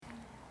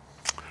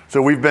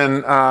So we've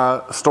been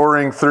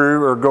going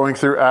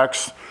through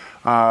Acts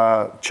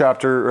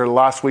chapter, or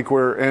last week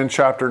we're in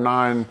chapter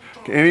 9.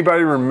 Can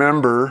anybody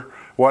remember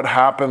what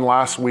happened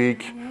last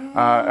week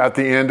at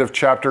the end of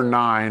chapter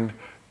 9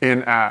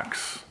 in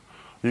Acts?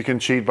 You can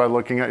cheat by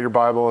looking at your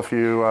Bible if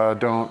you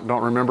don't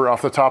remember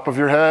off the top of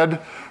your head.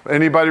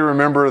 Anybody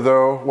remember,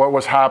 though, what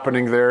was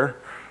happening there?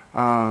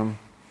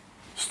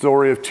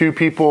 Story of two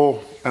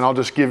people, and I'll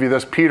just give you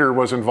this. Peter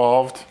was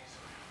involved.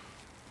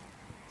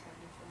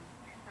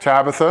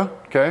 Tabitha,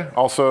 okay,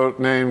 also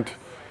named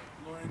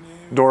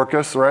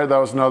Dorcas, right? That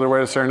was another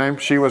way to say her name.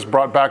 She was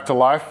brought back to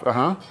life.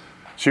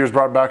 She was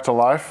brought back to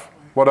life.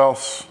 What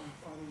else?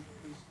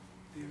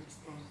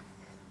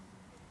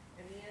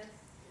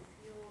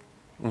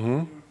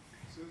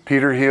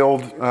 Peter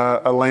healed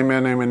a lame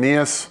man named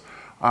Aeneas.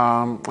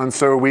 And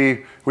so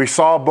we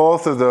saw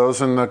both of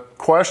those. And the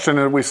question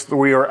that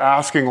we were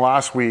asking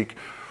last week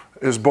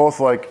is both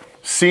like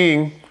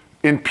seeing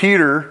in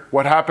Peter,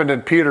 what happened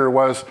in Peter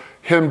was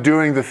him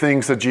doing the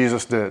things that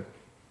Jesus did,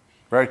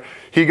 right?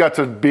 He got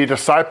to be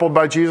discipled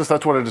by Jesus.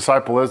 That's what a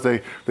disciple is.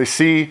 They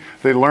see,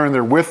 they learn,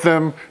 they're with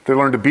them, they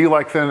learn to be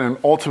like them, and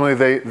ultimately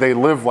they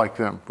live like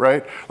them,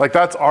 right? Like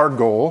that's our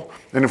goal.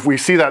 And if we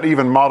see that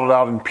even modeled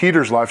out in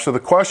Peter's life. So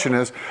the question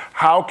is,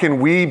 how can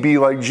we be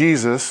like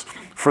Jesus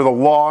for the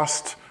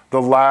lost,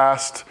 the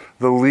last,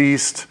 the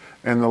least,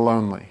 and the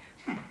lonely?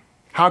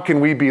 How can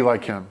we be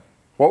like him?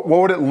 What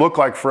would it look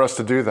like for us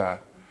to do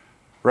that,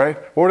 right?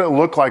 What would it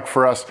look like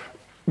for us?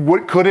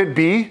 What could it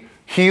be?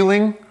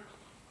 Healing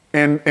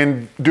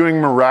and doing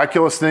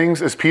miraculous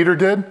things as Peter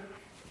did?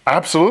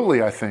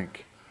 Absolutely, I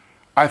think.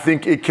 I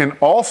think it can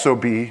also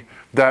be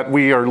that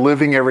we are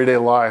living everyday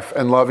life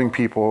and loving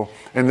people,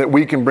 and that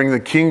we can bring the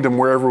kingdom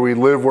wherever we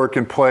live, work,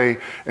 and play,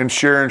 and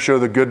share and show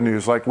the good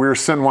news. Like we were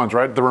sent ones,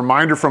 right? The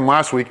reminder from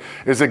last week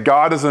is that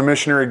God is a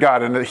missionary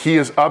God, and that he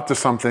is up to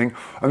something,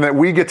 and that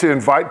we get to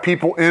invite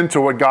people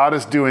into what God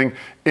is doing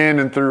in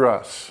and through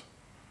us.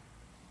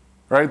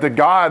 Right? That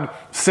God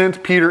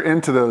sent Peter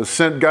into those.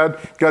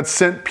 God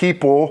sent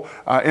people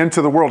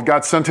into the world.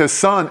 God sent his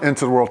son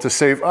into the world to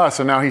save us.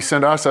 And now he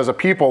sent us as a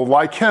people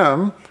like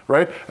him,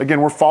 right?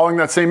 Again, we're following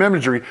that same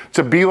imagery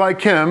to be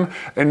like him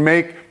and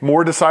make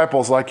more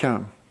disciples like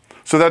him.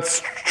 So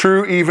that's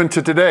true even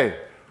to today.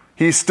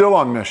 He's still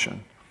on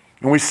mission.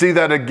 And we see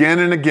that again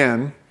and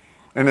again.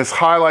 And this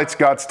highlights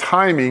God's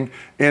timing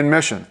in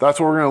mission. That's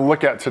what we're going to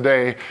look at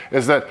today,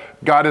 is that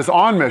God is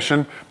on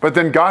mission, but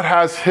then God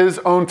has his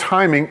own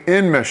timing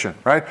in mission,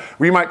 right?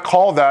 We might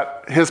call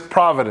that his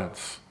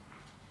providence.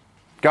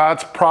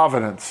 God's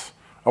providence.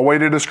 A way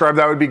to describe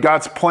that would be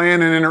God's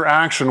plan and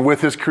interaction with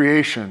his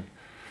creation.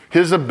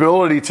 His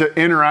ability to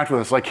interact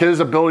with us, like his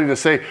ability to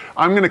say,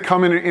 I'm going to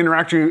come in and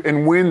interact with you,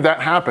 and when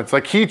that happens,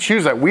 like he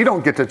chooses that. We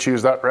don't get to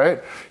choose that,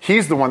 right?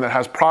 He's the one that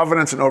has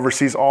providence and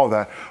oversees all of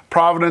that.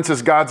 Providence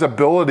is God's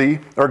ability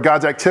or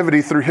God's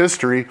activity through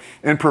history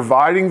in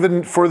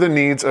providing for the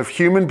needs of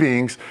human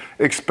beings,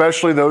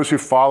 especially those who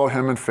follow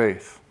him in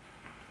faith.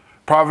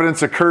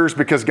 Providence occurs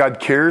because God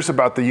cares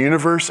about the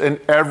universe and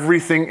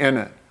everything in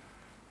it.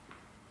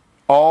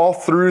 All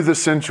through the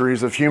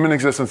centuries of human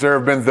existence, there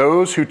have been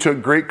those who took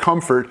great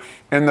comfort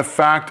in the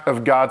fact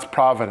of God's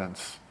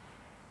providence.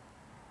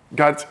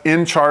 God's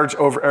in charge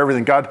over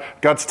everything.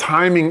 God's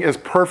timing is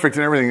perfect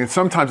in everything. And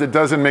sometimes it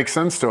doesn't make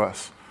sense to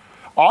us.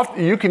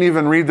 Often, you can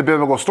even read the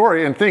biblical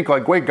story and think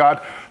like, wait,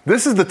 God,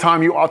 this is the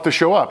time you ought to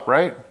show up,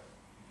 right?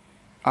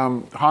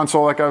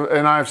 Hansel,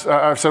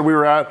 I've said, we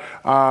were at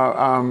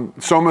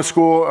Soma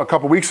School a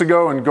couple weeks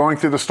ago and going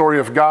through the story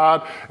of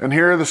God, and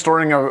here the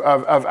story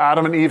of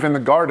Adam and Eve in the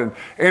garden.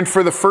 And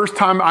for the first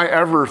time I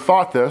ever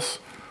thought this,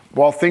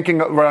 while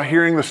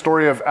hearing the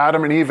story of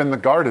Adam and Eve in the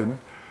garden,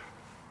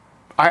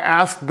 I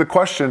asked the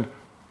question,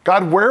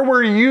 God, where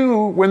were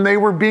you when they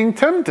were being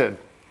tempted?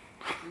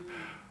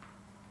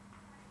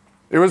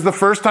 It was the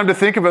first time to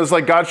think of it as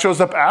like God shows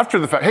up after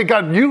the fact. Hey,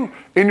 God, you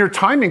in your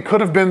timing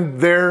could have been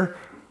there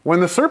when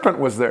the serpent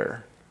was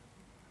there.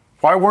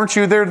 Why weren't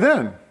you there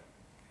then?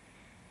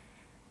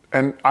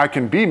 And I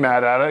can be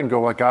mad at it and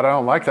go like, God, I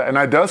don't like that. And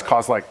it does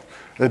cause like,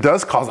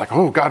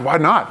 oh God, why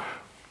not?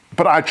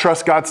 But I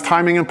trust God's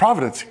timing and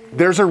providence.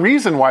 There's a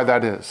reason why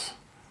that is.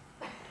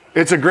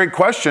 It's a great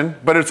question,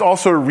 but it's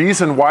also a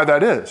reason why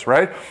that is,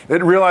 right?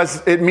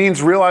 It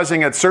means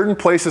realizing at certain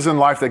places in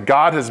life that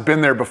God has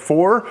been there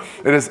before.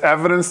 It is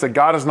evidence that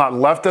God has not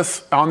left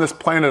us on this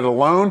planet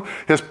alone.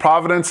 His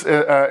providence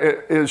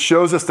it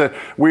shows us that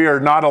we are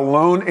not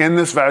alone in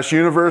this vast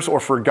universe or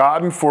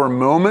forgotten for a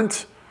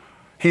moment.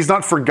 He's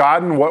not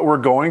forgotten what we're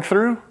going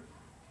through.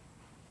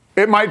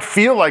 It might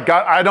feel like,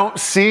 God, I don't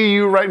see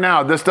you right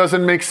now. This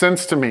doesn't make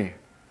sense to me.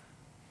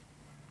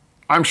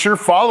 I'm sure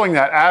following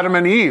that, Adam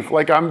and Eve,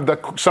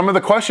 some of the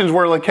questions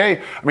were like,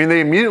 hey, they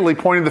immediately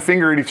pointed the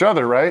finger at each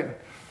other, right?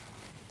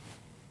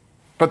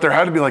 But there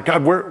had to be like,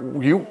 God, where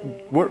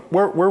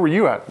were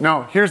you at?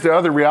 Now, here's the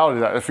other reality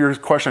of that. If you're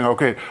questioning,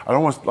 okay,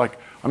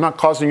 I'm not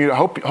causing you to,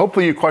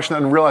 hopefully you question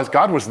that and realize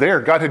God was there.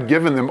 God had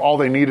given them all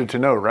they needed to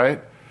know, right?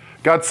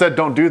 God said,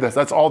 don't do this.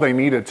 That's all they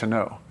needed to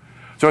know.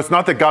 So it's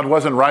not that God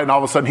wasn't right and all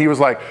of a sudden he was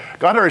like,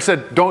 God already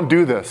said, don't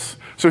do this.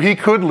 So he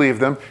could leave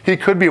them. He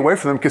could be away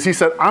from them because he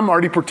said, I'm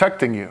already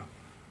protecting you.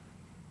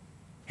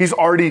 He's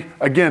already,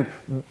 again,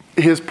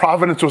 his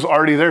providence was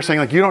already there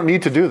saying like, you don't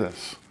need to do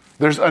this.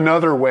 There's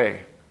another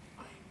way.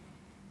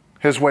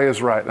 His way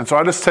is right. And so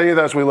I just tell you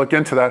that as we look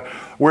into that,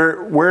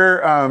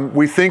 where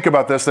we think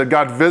about this, that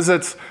God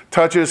visits,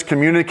 touches,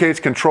 communicates,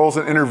 controls,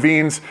 and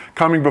intervenes,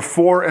 coming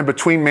before and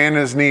between man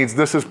and his needs.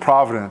 This is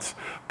providence.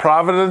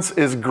 Providence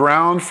is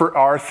ground for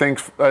our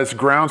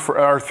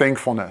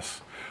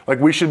thankfulness. Like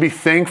we should be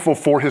thankful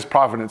for his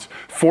providence,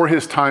 for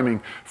his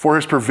timing, for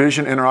his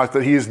provision in our life,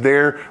 that he is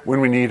there when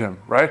we need him,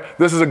 right?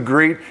 This is a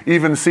great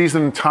even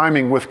season and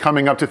timing with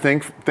coming up to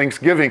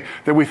Thanksgiving,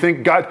 that we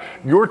think, God,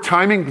 your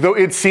timing, though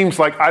it seems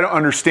like I don't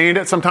understand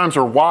it sometimes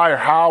or why or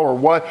how or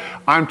what,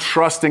 I'm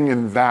trusting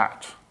in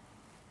that.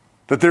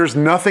 That there's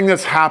nothing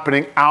that's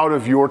happening out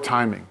of your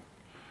timing,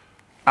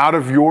 out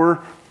of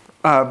your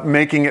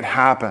making it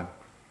happen.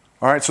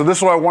 All right, so this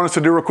is what I want us to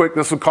do real quick.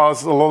 This will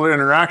cause a little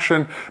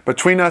interaction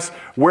between us.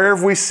 Where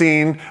have we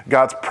seen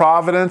God's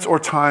providence or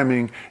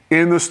timing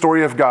in the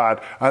story of God?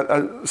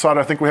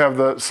 Sada, I think we have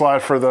the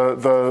slide for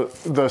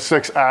the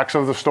 6 acts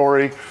of the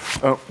story.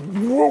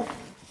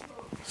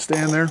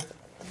 Stand there.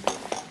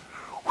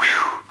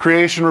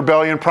 Creation,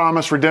 rebellion,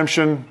 promise,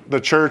 redemption,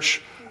 the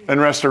church, and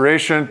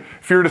restoration.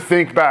 If you were to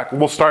think back,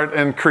 we'll start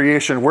in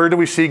creation. Where do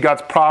we see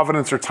God's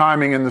providence or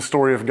timing in the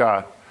story of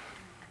God?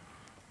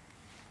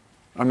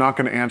 I'm not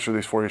going to answer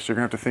these for you, so you're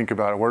going to have to think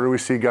about it. Where do we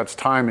see God's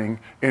timing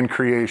in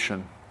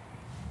creation?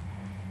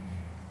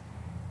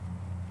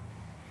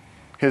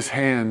 His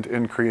hand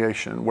in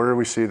creation. Where do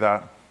we see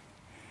that?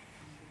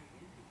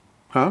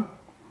 Huh?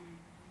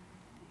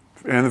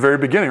 In the very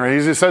beginning, right?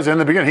 He says in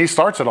the beginning, he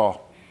starts it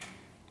all.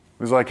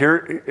 He's like,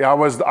 here, I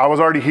was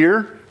already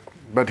here,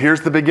 but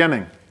here's the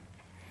beginning.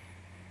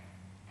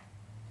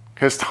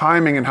 His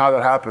timing and how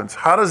that happens.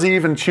 How does he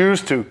even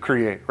choose to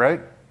create, right?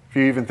 If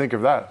you even think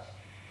of that.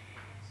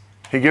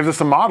 He gives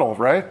us a model,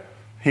 right?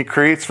 He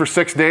creates for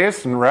 6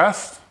 days and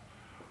rests.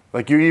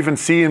 Like you even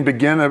see and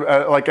begin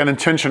like an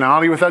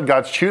intentionality with that.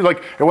 God's choose.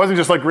 Like it wasn't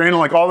just like random,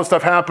 like all this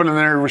stuff happened and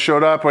then it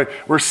showed up. Like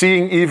we're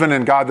seeing even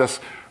in God this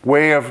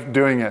way of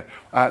doing it.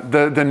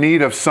 The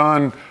need of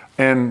sun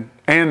and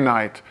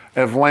night,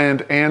 of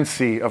land and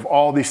sea, of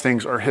all these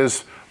things are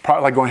his,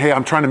 like going, hey,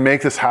 I'm trying to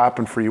make this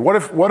happen for you. What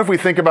if we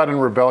think about in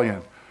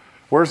rebellion?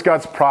 Where's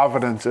God's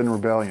providence in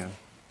rebellion?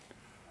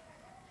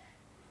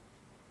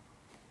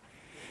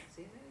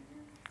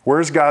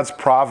 Where's God's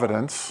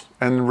providence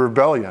and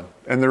rebellion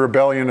and the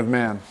rebellion of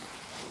man?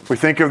 We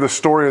think of the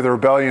story of the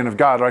rebellion of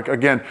God. Like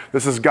again,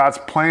 this is God's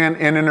plan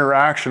in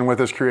interaction with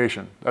his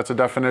creation. That's a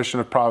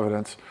definition of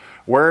providence.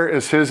 Where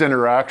is his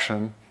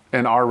interaction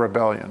in our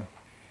rebellion?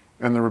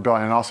 In the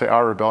rebellion. And I'll say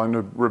our rebellion,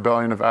 the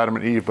rebellion of Adam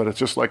and Eve, but it's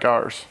just like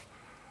ours.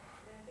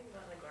 I think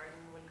about the garden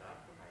when God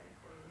provided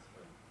for us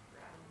for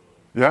Adam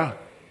and Eve.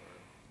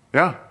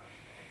 Yeah.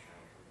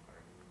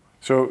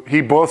 So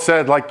he both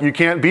said, like, you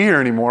can't be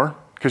here anymore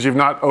because you've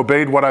not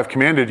obeyed what I've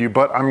commanded you,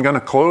 but I'm going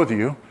to clothe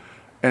you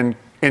and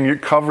you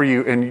cover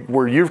you, and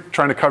where you're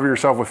trying to cover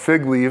yourself with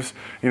fig leaves,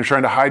 and you're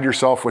trying to hide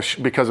yourself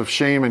because of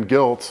shame and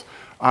guilt,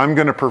 I'm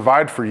going to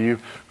provide for you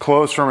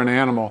clothes from an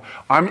animal.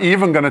 I'm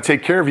even going to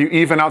take care of you,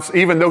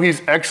 even though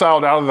he's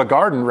exiled out of the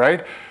garden,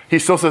 right? He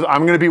still says,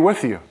 I'm going to be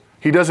with you.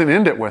 He doesn't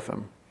end it with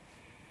him.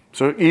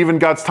 So even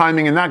God's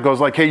timing in that goes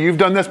like, hey, you've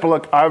done this, but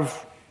look,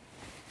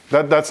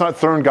 that's not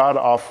throwing God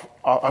off.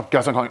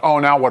 God's not going, oh,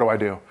 now what do I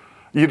do?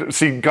 You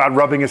see God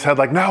rubbing his head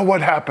like, now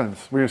what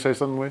happens? Were you going to say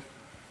something, Louise?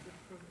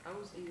 I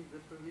was thinking the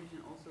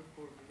provision also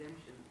for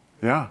redemption.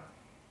 Yeah.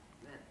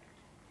 That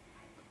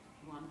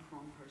one from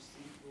her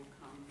seed will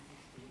come,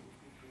 he will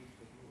be bruised,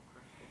 but he will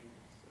crush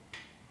the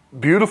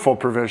head. Beautiful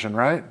provision,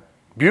 right?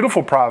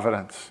 Beautiful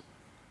providence.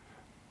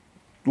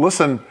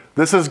 Listen,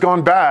 this has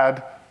gone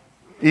bad.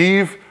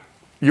 Eve,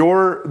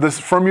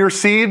 from your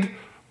seed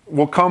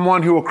will come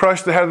one who will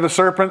crush the head of the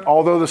serpent,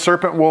 although the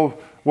serpent will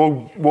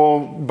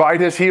bite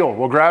his heel,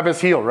 will grab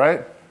his heel,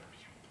 right?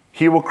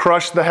 He will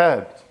crush the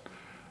head.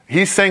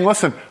 He's saying,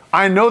 listen,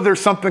 I know there's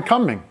something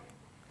coming.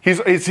 He's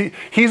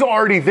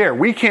already there.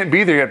 We can't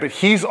be there yet, but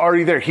he's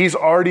already there. He's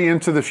already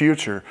into the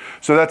future.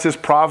 So that's his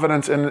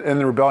providence in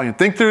the rebellion.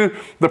 Think through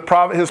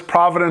his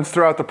providence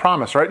throughout the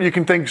promise, right? You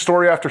can think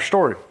story after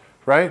story,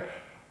 right?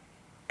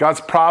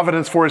 God's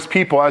providence for his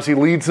people as he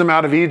leads them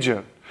out of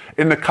Egypt,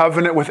 in the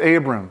covenant with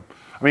Abram.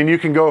 I mean, you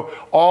can go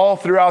all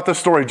throughout the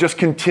story, just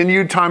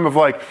continued time of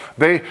like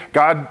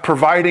God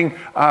providing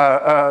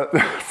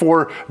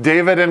for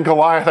David and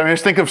Goliath. I mean,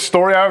 just think of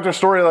story after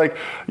story. Like,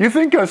 you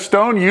think a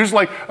stone used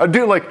like a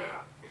dude like,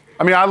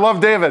 I mean, I love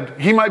David.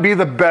 He might be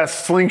the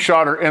best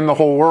slingshotter in the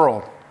whole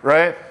world,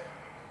 right?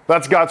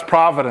 That's God's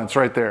providence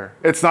right there.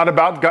 It's not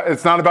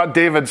about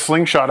David's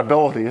slingshot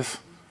abilities.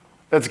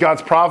 It's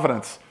God's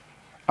providence.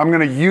 I'm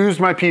going to use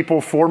my people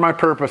for my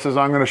purposes.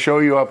 I'm going to show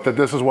you up that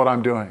this is what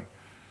I'm doing,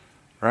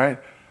 right?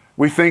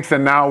 We think that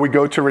now we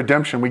go to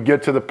redemption. We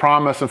get to the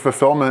promise and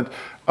fulfillment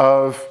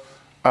of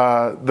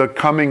the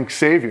coming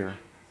Savior.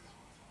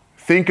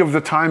 Think of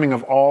the timing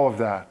of all of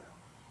that.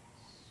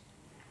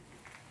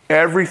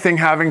 Everything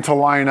having to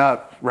line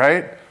up,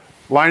 right?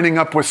 Lining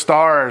up with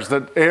stars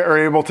that are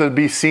able to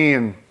be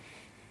seen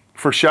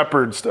for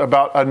shepherds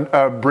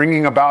about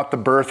bringing about the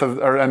birth of,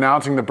 or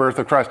announcing the birth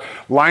of Christ.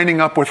 Lining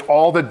up with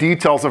all the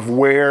details of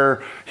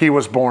where he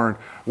was born,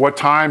 what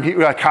time,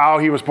 how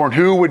he was born,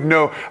 who would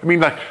know. I mean,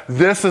 like,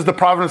 this is the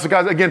providence of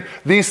God. Again,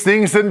 these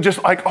things didn't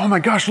just like, oh my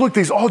gosh, look,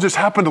 these all just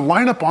happen to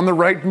line up on the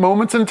right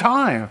moments in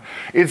time.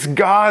 It's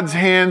God's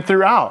hand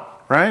throughout.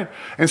 Right?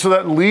 And so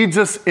that leads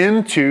us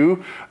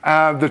into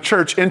the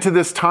church, into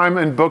this time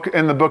in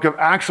the book of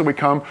Acts that we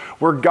come,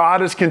 where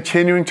God is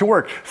continuing to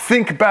work.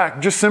 Think back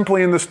just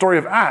simply in the story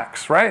of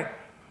Acts, right?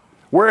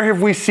 Where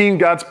have we seen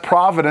God's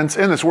providence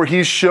in this, where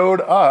he's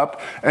showed up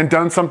and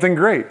done something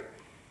great?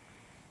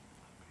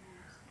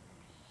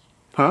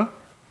 Huh?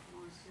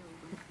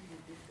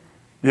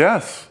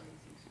 Yes.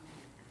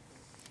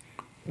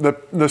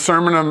 The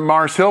sermon on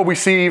Mars Hill, we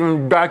see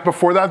even back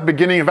before that, the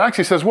beginning of Acts,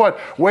 he says what?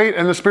 Wait,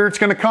 and the Spirit's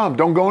going to come.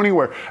 Don't go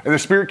anywhere. And the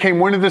Spirit came.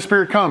 When did the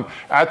Spirit come?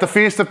 At the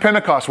Feast of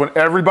Pentecost, when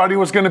everybody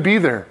was going to be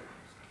there.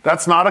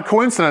 That's not a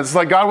coincidence. It's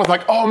like God was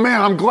like, oh man,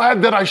 I'm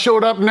glad that I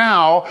showed up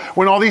now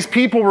when all these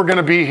people were going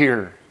to be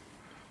here.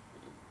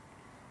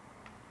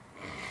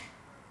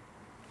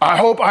 I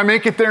hope I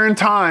make it there in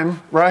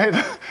time, right?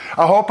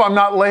 I hope I'm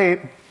not late.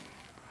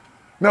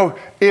 No,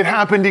 it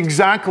happened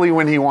exactly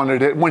when he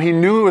wanted it, when he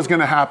knew it was going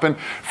to happen,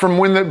 from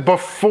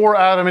before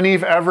Adam and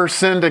Eve ever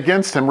sinned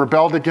against him,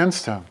 rebelled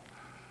against him.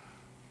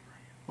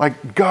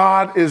 Like,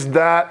 God is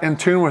that in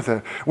tune with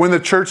it. When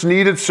the church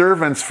needed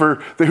servants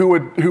who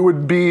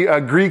would be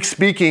Greek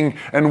speaking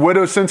and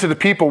widow sensitive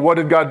people, what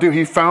did God do?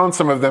 He found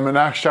some of them in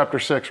Acts chapter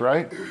 6,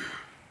 right?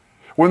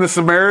 When the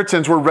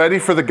Samaritans were ready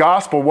for the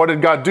gospel, what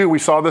did God do? We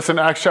saw this in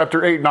Acts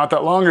chapter 8 not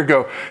that long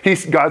ago.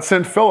 God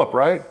sent Philip,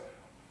 right?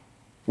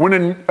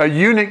 When a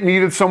eunuch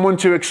needed someone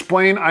to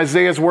explain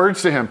Isaiah's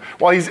words to him,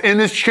 while he's in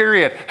his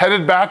chariot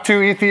headed back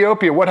to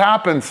Ethiopia, what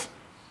happens?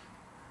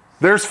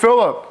 There's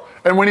Philip.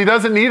 And when he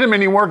doesn't need him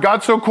anymore,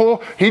 God's so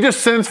cool, he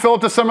just sends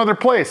Philip to some other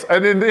place.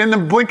 And in the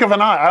blink of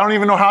an eye, I don't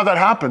even know how that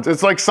happens.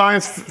 It's like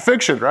science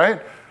fiction,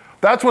 right?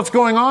 That's what's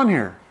going on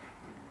here.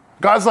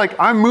 God's like,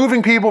 I'm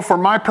moving people for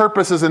my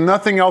purposes and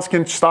nothing else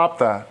can stop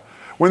that.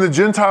 When the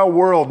Gentile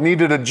world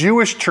needed a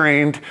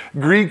Jewish-trained,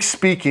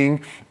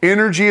 Greek-speaking,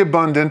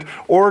 energy-abundant,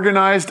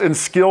 organized, and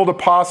skilled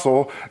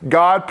apostle,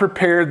 God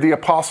prepared the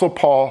Apostle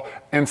Paul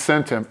and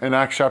sent him in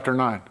Acts chapter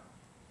 9.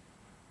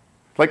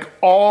 Like,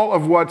 all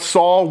of what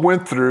Saul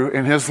went through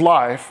in his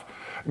life,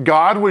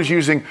 God was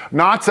using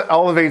not to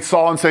elevate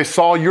Saul and say,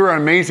 Saul, you're an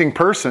amazing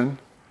person,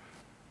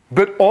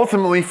 but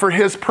ultimately for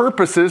his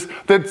purposes,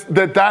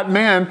 that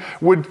man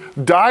would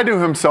die to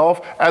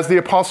himself as the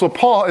Apostle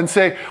Paul and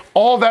say,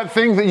 all that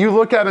thing that you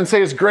look at and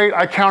say is great,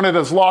 I count it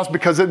as loss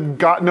because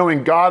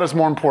knowing God is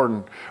more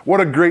important. What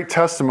a great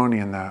testimony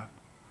in that.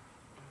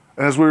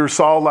 And as we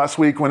saw last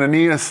week, when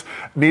Aeneas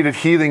needed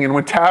healing and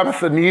when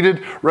Tabitha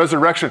needed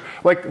resurrection,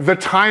 like the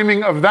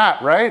timing of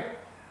that, right?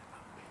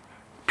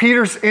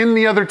 Peter's in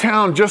the other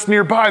town just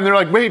nearby and they're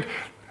like, wait,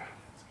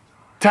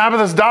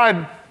 Tabitha's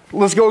died,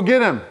 let's go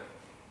get him.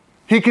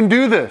 He can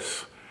do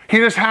this. He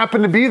just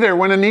happened to be there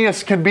when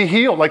Aeneas can be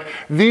healed. Like,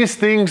 these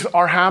things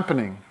are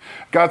happening.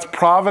 God's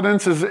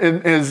providence is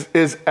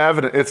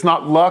evident. It's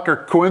not luck or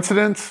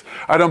coincidence.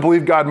 I don't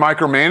believe God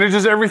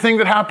micromanages everything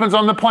that happens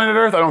on the planet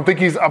Earth. I don't think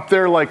he's up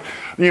there like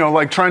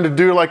trying to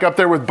do like up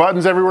there with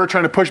buttons everywhere,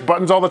 trying to push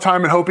buttons all the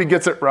time and hope he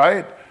gets it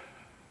right.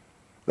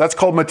 That's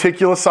called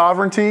meticulous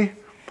sovereignty.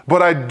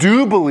 But I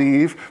do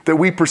believe that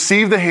we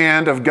perceive the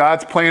hand of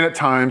God's plan at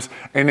times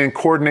and in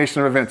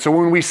coordination of events. So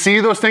when we see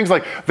those things,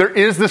 like there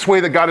is this way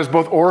that God is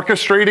both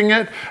orchestrating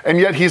it, and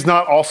yet he's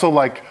not also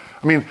like,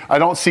 I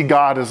don't see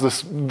God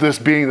as this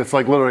being that's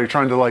like literally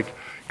trying to like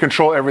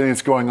control everything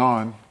that's going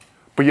on,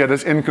 but yet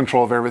is in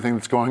control of everything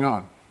that's going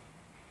on.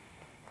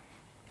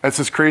 It's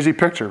this crazy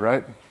picture,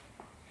 right?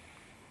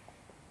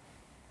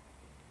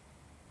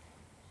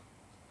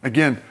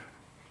 Again,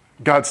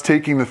 God's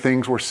taking the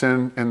things where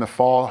sin and the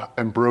fall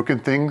and broken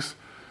things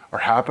are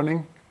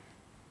happening,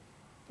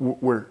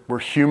 where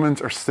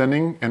humans are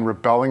sinning and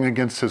rebelling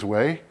against his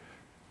way.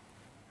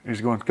 He's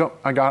going, go,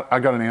 I got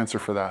an answer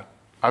for that.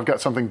 I've got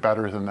something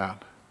better than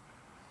that.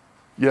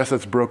 Yes,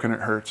 it's broken, it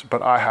hurts,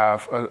 but I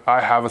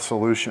have a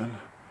solution.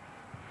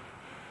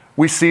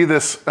 We see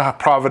this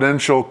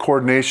providential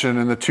coordination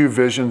in the two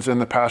visions in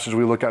the passage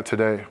we look at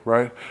today,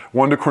 right?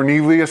 One to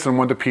Cornelius and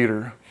one to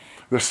Peter.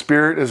 The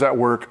Spirit is at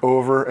work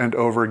over and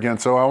over again.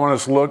 So I want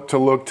us to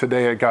look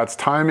today at God's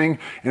timing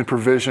and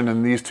provision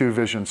in these two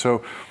visions.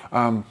 So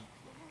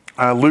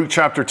Luke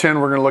chapter 10,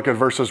 we're going to look at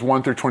verses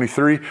 1 through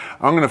 23.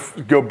 I'm going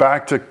to go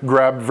back to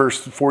grab verse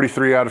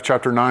 43 out of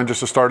chapter 9 just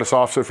to start us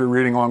off. So if you're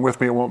reading along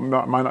with me, it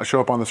might not show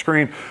up on the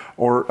screen,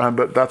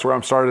 but that's where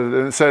I'm started.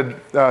 And it said,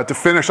 to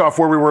finish off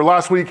where we were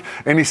last week,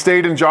 and he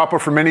stayed in Joppa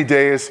for many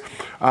days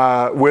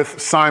with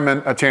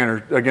Simon, a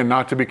tanner. Again,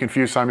 not to be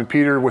confused, Simon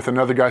Peter with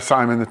another guy,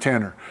 Simon the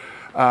tanner.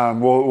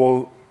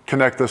 We'll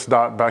connect this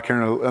dot back here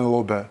in a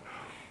little bit.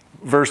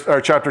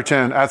 Chapter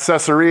 10. At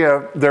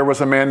Caesarea, there was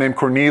a man named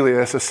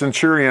Cornelius, a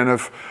centurion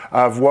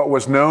of what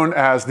was known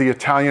as the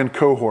Italian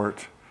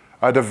cohort,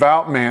 a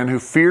devout man who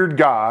feared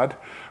God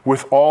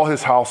with all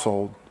his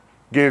household,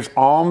 gave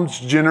alms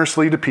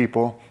generously to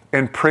people,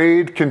 and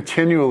prayed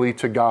continually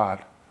to God.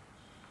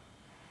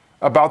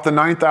 About the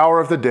 9th hour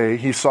of the day,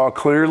 he saw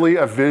clearly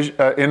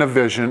in a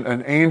vision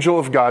an angel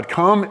of God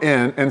come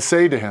in and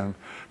say to him,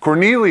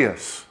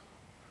 "Cornelius."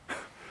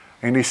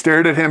 And he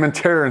stared at him in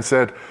terror and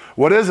said,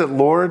 "What is it,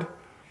 Lord?"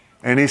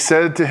 And he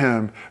said to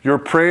him, "Your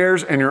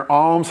prayers and your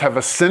alms have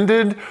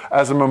ascended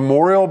as a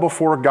memorial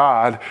before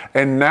God,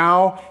 and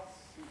now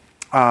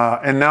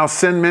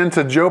send men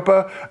to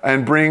Joppa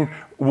and bring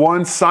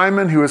one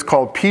Simon who is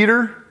called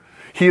Peter.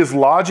 He is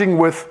lodging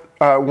with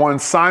one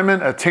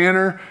Simon, a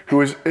tanner,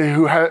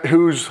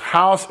 whose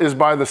house is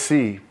by the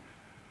sea."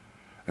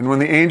 And when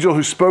the angel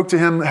who spoke to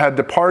him had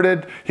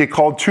departed, he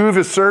called 2 of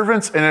his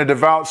servants and a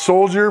devout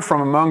soldier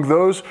from among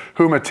those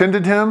whom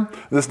attended him.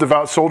 This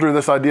devout soldier,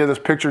 this idea, this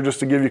picture, just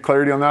to give you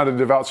clarity on that, a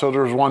devout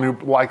soldier was one who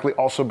likely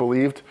also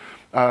believed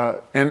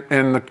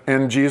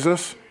in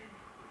Jesus,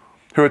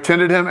 who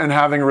attended him, and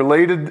having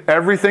related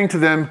everything to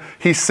them,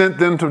 he sent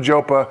them to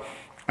Joppa.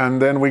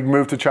 And then we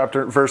move to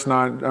chapter 10, verse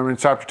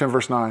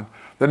 9.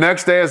 The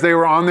next day, as they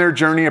were on their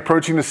journey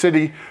approaching the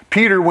city,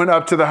 Peter went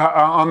up to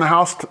on the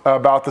house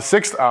about the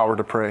 6th hour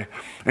to pray.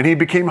 And he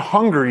became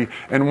hungry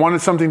and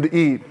wanted something to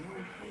eat.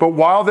 But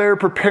while they were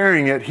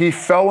preparing it, he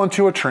fell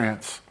into a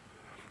trance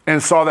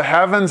and saw the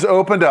heavens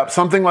opened up,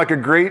 something like a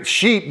great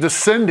sheet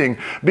descending,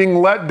 being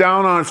let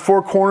down on its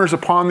 4 corners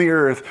upon the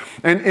earth.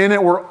 And in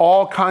it were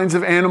all kinds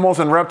of animals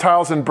and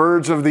reptiles and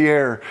birds of the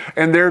air.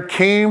 And there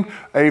came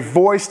a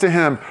voice to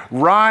him,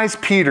 "Rise,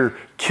 Peter,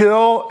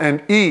 kill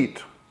and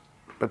eat."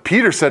 But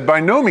Peter said, "By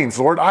no means,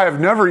 Lord, I have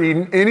never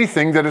eaten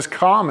anything that is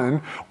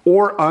common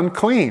or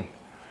unclean."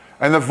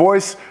 And the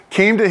voice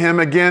came to him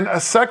again a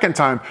second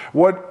time,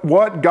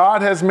 What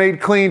God has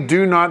made clean,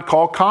 do not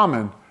call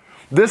common."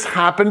 This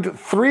happened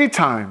 3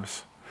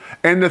 times,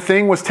 and the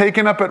thing was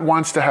taken up at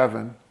once to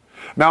heaven.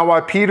 Now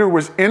while Peter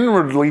was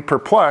inwardly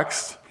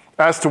perplexed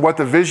as to what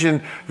the vision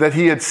that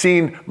he had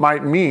seen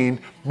might mean,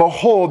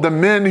 behold, the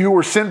men who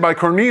were sent by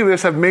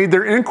Cornelius have made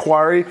their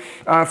inquiry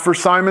for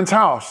Simon's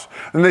house.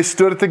 And they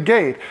stood at the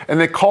gate, and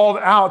they called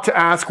out to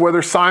ask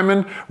whether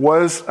Simon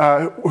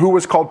who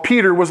was called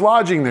Peter, was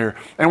lodging there.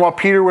 And while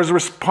Peter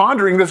was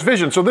pondering this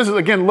vision, so this is,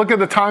 again, look at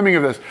the timing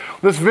of this.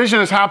 This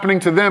vision is happening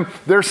to them.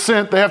 They're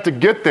sent. They have to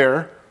get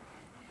there.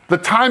 The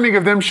timing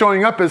of them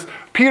showing up is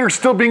Peter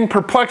still being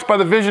perplexed by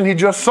the vision he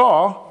just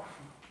saw.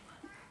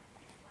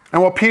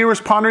 And while Peter was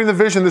pondering the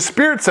vision, the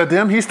Spirit said to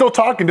him, he's still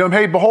talking to him,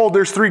 "Hey, behold,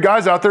 there's 3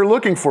 guys out there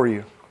looking for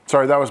you."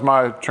 Sorry, that was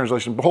my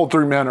translation. "Behold,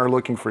 3 men are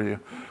looking for you.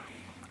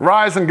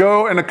 Rise and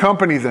go and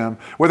accompany them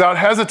without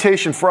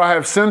hesitation, for I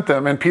have sent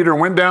them." And Peter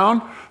went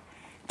down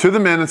to the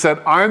men and said,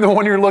 "I am the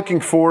one you're looking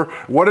for.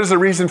 What is the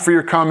reason for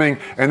your coming?"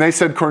 And they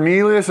said,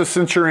 "Cornelius, a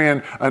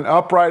centurion, an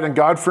upright and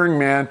God-fearing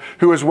man,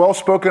 who is well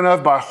spoken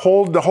of by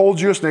the whole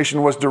Jewish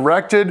nation, was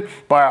directed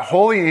by a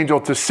holy angel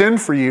to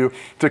send for you,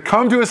 to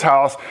come to his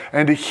house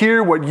and to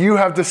hear what you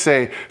have to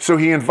say. So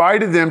he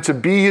invited them to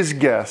be his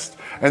guest.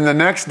 And the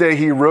next day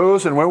he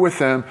rose and went with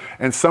them,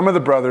 and some of the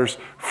brothers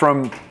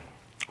from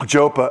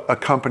Joppa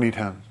accompanied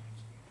him."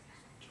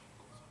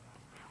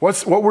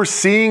 What we're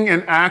seeing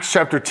in Acts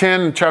chapter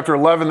 10 and chapter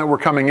 11 that we're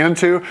coming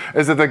into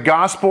is that the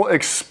gospel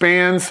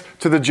expands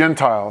to the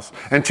Gentiles.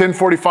 In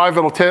 10:45,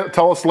 it'll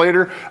tell us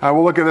later,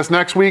 we'll look at this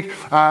next week,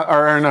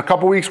 or in a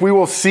couple weeks, we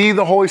will see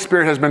the Holy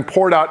Spirit has been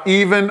poured out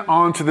even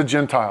onto the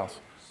Gentiles,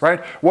 right?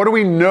 What do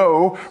we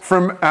know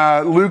from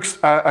Luke's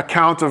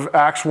account of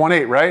Acts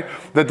 1:8, right?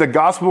 That the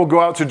gospel will go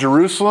out to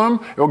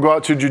Jerusalem, it will go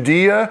out to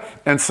Judea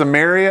and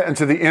Samaria and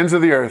to the ends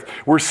of the earth.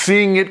 We're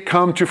seeing it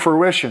come to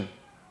fruition.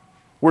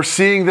 We're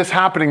seeing this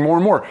happening more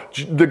and more.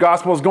 The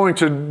gospel is going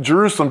to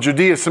Jerusalem,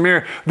 Judea,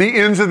 Samaria. The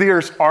ends of the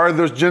earth are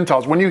those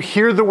Gentiles. When you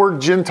hear the word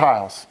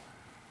Gentiles,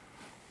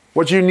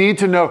 what you need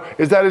to know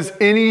is that is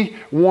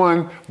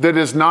anyone that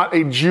is not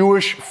a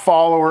Jewish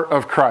follower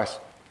of Christ.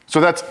 So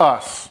that's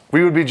us.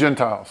 We would be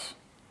Gentiles.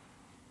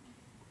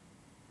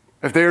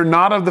 If they are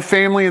not of the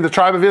family and the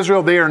tribe of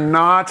Israel, they are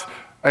not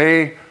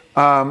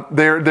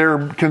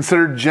they're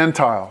considered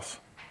Gentiles.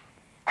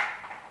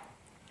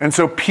 And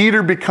so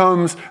Peter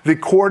becomes the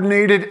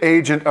coordinated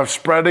agent of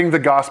spreading the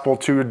gospel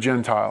to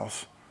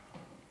Gentiles.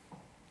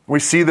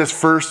 We see this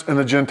first in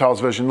the Gentiles'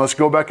 vision. Let's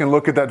go back and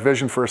look at that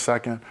vision for a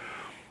second.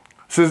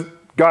 It says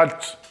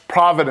God's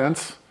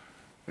providence.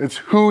 It's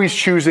who he's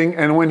choosing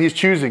and when he's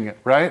choosing it,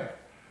 right?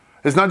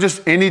 It's not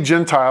just any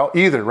Gentile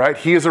either, right?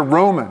 He is a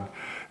Roman.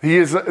 He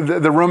is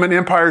the Roman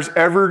Empire's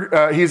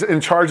he's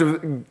in charge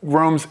of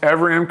Rome's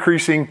ever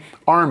increasing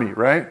army,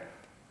 right?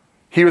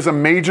 He was in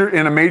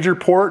a major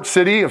port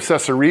city of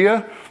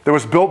Caesarea that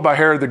was built by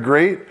Herod the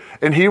Great,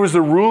 and he was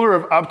the ruler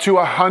of up to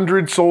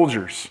 100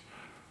 soldiers.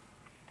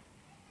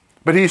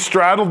 But he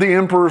straddled the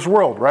emperor's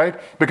world, right?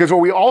 Because what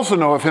we also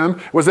know of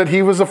him was that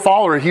he was a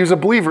follower, he was a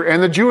believer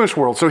in the Jewish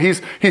world. So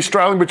he's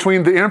straddling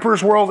between the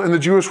emperor's world and the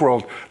Jewish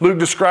world. Luke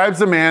describes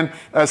the man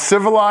as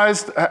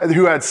civilized,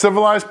 who had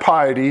civilized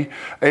piety,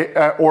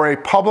 or a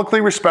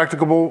publicly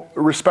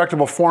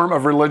respectable form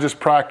of religious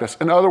practice.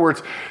 In other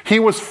words, he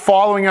was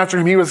following after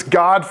him. He was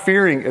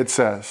God-fearing, it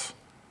says,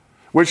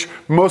 which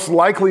most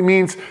likely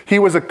means he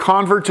was a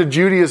convert to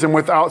Judaism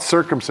without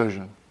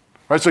circumcision.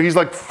 Right, so he's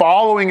like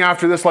following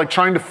after this, like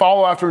trying to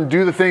follow after and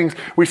do the things.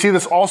 We see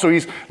this also.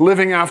 He's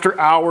living after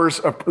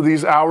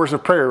these hours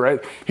of prayer, right?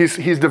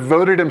 He's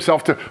devoted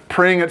himself to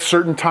praying at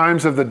certain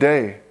times of the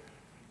day.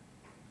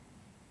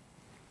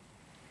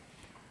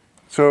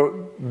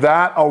 So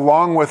that,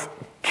 along with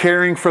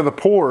caring for the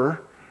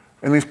poor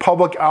in these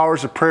public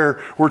hours of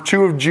prayer, were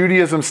two of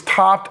Judaism's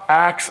top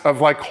acts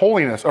of like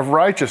holiness, of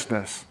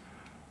righteousness.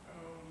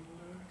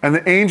 And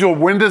the angel,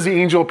 when does the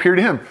angel appear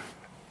to him?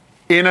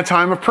 In a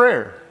time of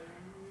prayer.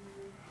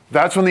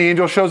 That's when the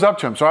angel shows up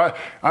to him. So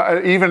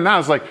even now,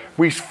 it's like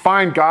we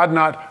find God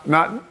not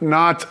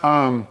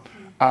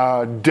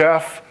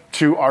deaf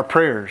to our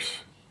prayers.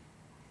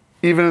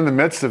 Even in the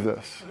midst of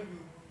this,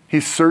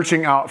 he's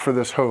searching out for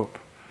this hope.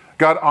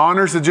 God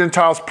honors the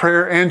Gentiles'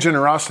 prayer and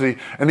generosity,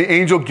 and the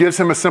angel gives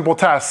him a simple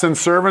task. Send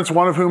servants,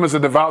 one of whom is a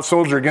devout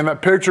soldier. Again,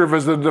 that picture of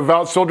as a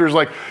devout soldier is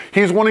like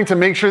he's wanting to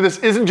make sure this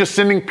isn't just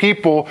sending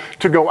people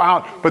to go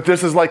out, but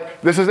this is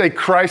a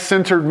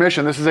Christ-centered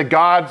mission. This is a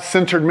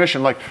God-centered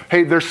mission. Like,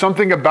 hey, there's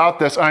something about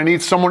this. I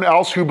need someone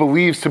else who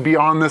believes to be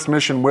on this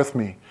mission with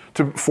me,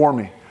 for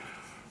me.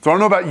 So I don't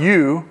know about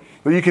you,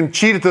 but you can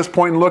cheat at this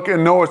point and look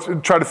and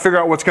try to figure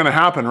out what's going to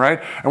happen,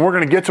 right? And we're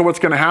going to get to what's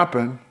going to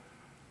happen.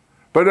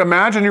 But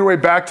imagine your way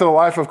back to the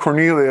life of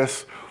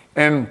Cornelius,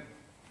 and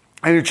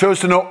you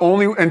choose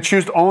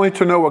only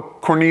to know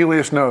what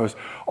Cornelius knows.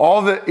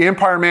 All the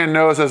empire man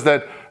knows is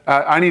that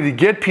I need to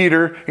get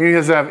Peter, and he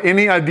doesn't have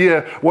any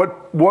idea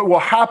what will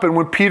happen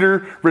when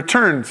Peter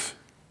returns.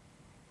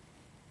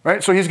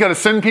 Right? So he's got to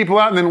send people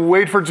out and then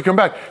wait for it to come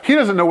back. He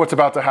doesn't know what's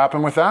about to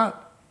happen with that.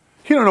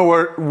 He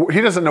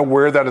doesn't know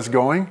where that is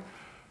going.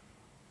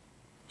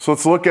 So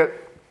let's look at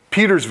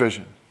Peter's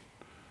vision.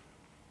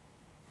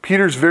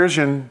 Peter's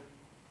vision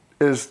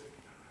is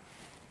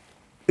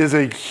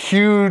a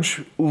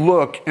huge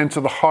look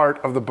into the heart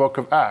of the book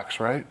of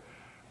Acts, right?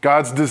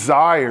 God's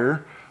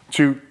desire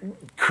to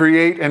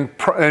create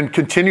and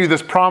continue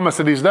this promise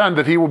that he's done,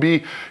 that he will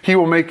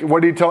make,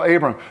 what did he tell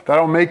Abram? That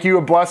I'll make you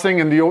a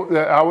blessing, and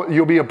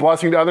you'll be a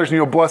blessing to others, and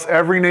you'll bless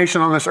every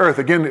nation on this earth,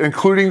 again,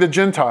 including the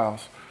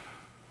Gentiles.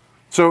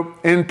 So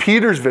in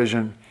Peter's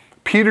vision,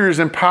 Peter is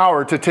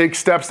empowered to take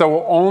steps that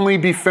will only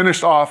be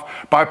finished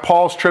off by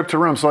Paul's trip to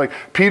Rome. So like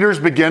Peter's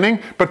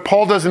beginning, but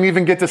Paul doesn't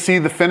even get to see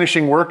the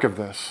finishing work of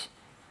this.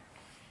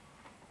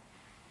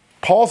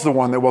 Paul's the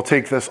one that will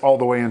take this all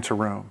the way into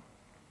Rome.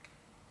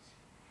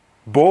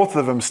 Both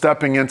of them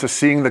stepping into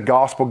seeing the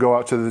gospel go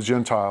out to the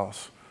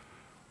Gentiles.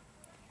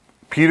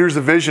 Peter's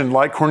vision,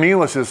 like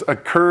Cornelius's,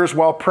 occurs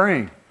while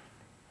praying.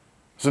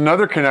 There's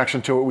another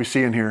connection to what we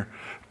see in here.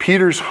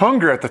 Peter's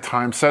hunger at the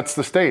time sets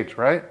the stage,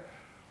 right?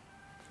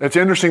 It's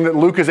interesting that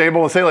Luke is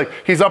able to say, like,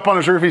 he's up on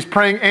his roof, he's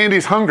praying, and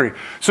he's hungry.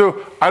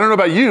 So I don't know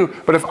about you,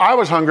 but if I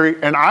was hungry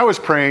and I was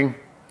praying,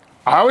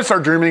 I would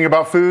start dreaming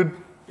about food.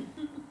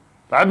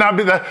 That'd not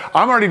be that.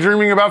 I'm already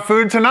dreaming about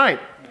food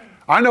tonight.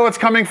 I know it's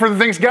coming for the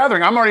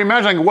Thanksgiving. I'm already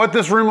imagining what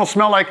this room will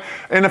smell like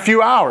in a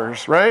few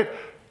hours, right?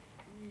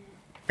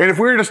 And if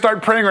we were to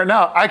start praying right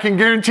now, I can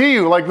guarantee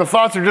you, like, the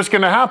thoughts are just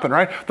going to happen,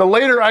 right? The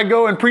later I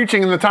go in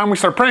preaching and the time we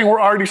start praying, we're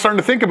already starting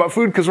to think about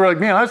food because we're like,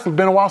 man, it's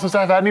been a while since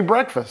I've had any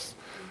breakfast.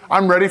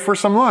 I'm ready for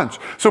some lunch.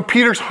 So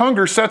Peter's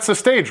hunger sets the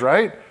stage,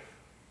 right?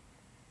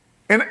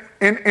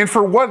 And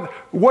for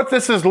what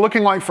this is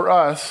looking like for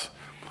us,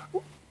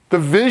 the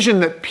vision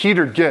that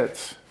Peter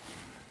gets,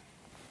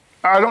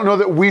 I don't know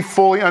that we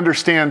fully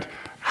understand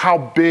how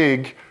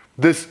big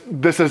this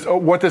is,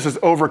 what this is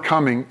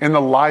overcoming in the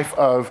life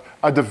of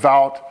a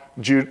devout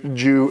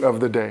Jew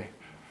of the day.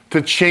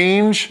 To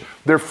change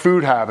their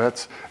food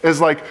habits is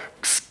like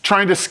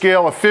trying to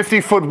scale a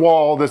 50-foot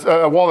wall,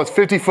 a wall that's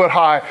 50 foot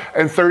high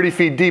and 30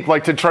 feet deep,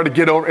 like to try to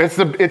get over.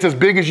 It's as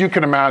big as you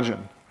can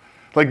imagine.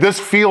 Like, this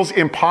feels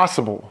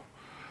impossible.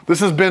 This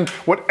has been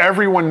what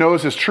everyone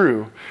knows is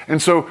true.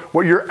 And so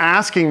what you're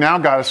asking now,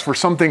 God, is for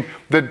something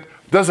that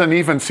doesn't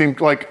even seem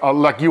like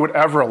you would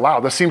ever allow.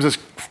 This seems as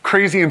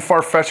crazy and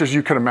far-fetched as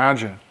you could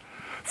imagine.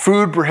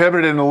 Food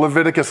prohibited in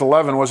Leviticus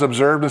 11 was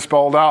observed and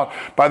spelled out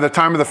by the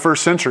time of the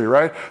first century,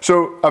 right?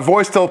 So a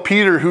voice told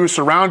Peter, who was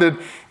surrounded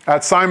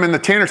at Simon the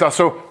tanner's house.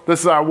 So this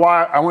is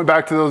why I went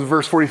back to those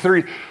verse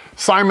 43.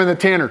 Simon the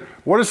tanner.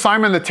 What does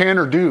Simon the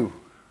tanner do?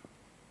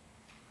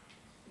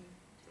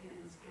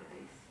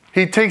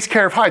 He takes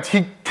care of hides.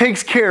 He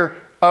takes care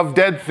of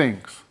dead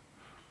things.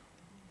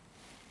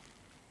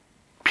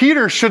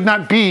 Peter should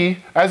not be,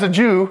 as a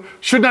Jew,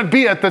 should not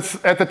be at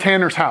the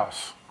tanner's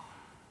house.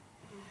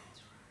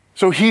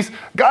 So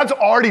God's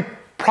already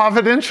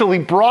providentially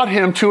brought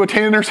him to a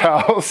tanner's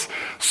house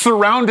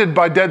surrounded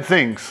by dead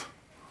things.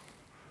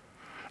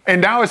 And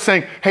now it's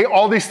saying, hey,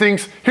 all these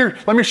things, here,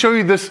 let me show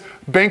you this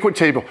banquet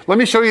table. Let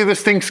me show you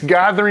this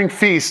gathering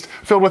feast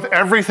filled with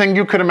everything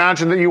you could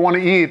imagine that you want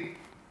to eat.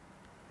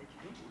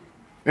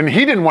 And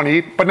he didn't want to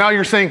eat, but now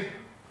you're saying,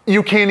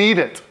 you can't eat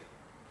it.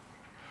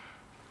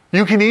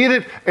 You can eat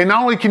it, and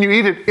not only can you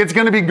eat it, it's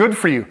going to be good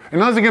for you. And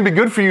not only is it going to be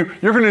good for you,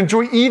 you're going to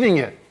enjoy eating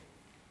it.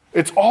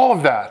 It's all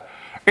of that.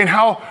 And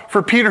how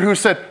for Peter, who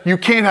said, you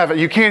can't have it,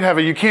 you can't have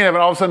it, you can't have it,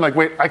 all of a sudden like,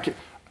 wait, I can't.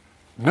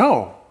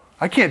 No,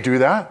 I can't do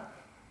that.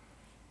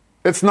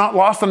 It's not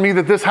lost on me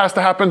that this has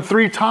to happen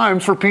 3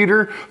 times for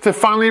Peter to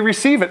finally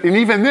receive it. And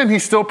even then,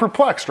 he's still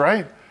perplexed,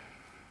 right?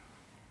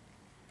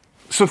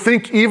 So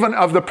think even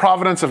of the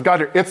providence of God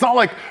here. It's not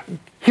like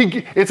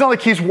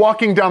he's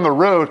walking down the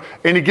road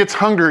and he gets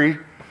hungry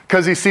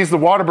because he sees the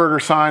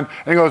Whataburger sign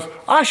and he goes,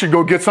 I should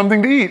go get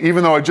something to eat,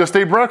 even though I just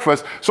ate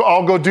breakfast, so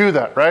I'll go do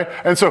that, right?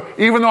 And so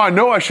even though I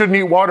know I shouldn't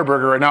eat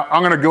Whataburger right now,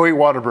 I'm going to go eat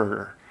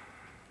Whataburger.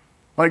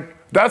 Like,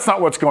 that's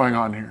not what's going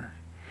on here.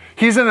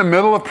 He's in the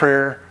middle of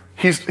prayer.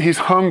 He's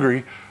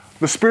hungry.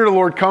 The Spirit of the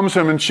Lord comes to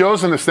him and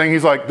shows him this thing.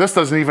 He's like, this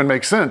doesn't even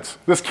make sense.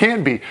 This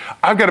can't be.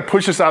 I've got to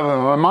push this out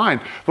of my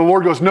mind. The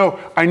Lord goes, no,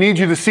 I need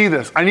you to see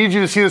this. I need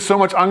you to see this so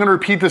much. I'm going to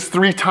repeat this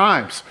 3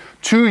 times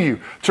to you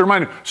to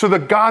remind you. So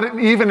that God,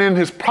 even in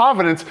his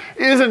providence,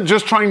 isn't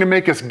just trying to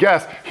make us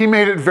guess. He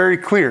made it very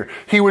clear.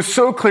 He was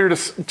so clear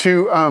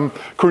to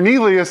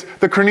Cornelius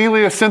that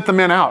Cornelius sent the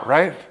men out,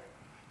 right?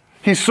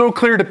 He's so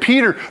clear to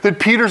Peter that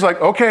Peter's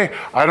like, okay,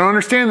 I don't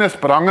understand this,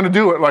 but I'm going to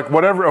do it. Like,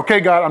 whatever. Okay,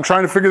 God, I'm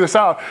trying to figure this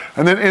out.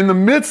 And then in the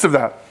midst of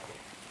that,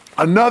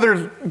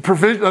 another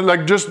provision,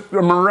 like just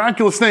a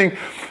miraculous thing,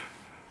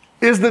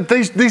 is that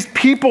these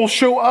people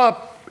show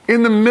up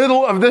in the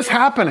middle of this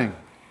happening.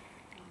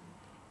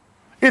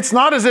 It's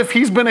not as if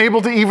he's been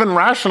able to even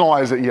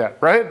rationalize it yet,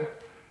 right?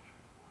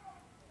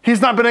 He's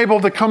not been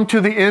able to come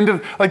to the end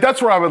of, like,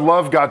 that's where I would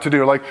love God to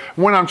do. Like,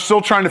 when I'm still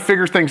trying to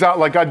figure things out,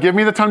 like, God, give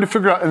me the time to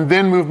figure out and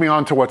then move me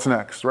on to what's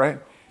next, right?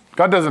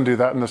 God doesn't do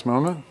that in this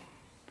moment.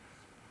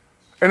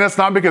 And that's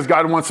not because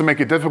God wants to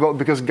make it difficult,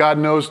 because God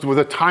knows with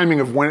the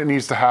timing of when it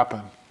needs to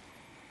happen.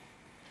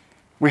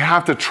 We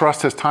have to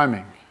trust his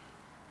timing.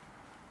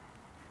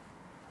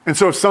 And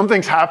so if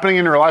something's happening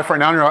in your life right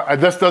now, and you're like,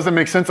 this doesn't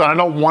make sense, and I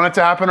don't want it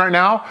to happen right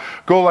now,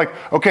 go like,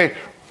 okay,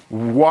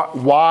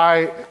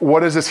 why?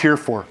 What is this here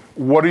for?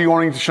 What are you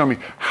wanting to show me?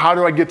 How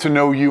do I get to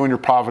know you and your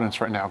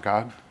providence right now,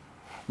 God?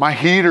 My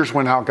heaters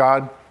went out,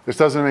 God. This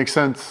doesn't make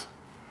sense.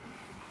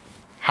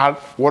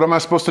 What am I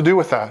supposed to do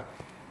with that?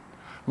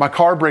 My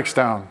car breaks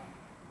down.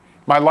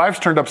 My life's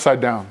turned upside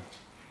down.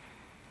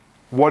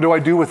 What do I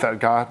do with that,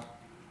 God?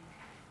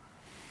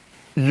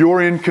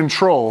 You're in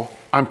control.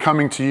 I'm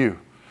coming to you.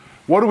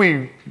 What do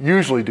we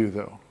usually do,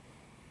 though?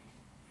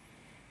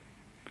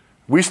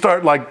 We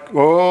start like,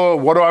 oh,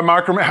 what do I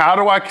micromanage? How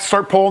do I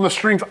start pulling the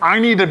strings?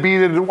 It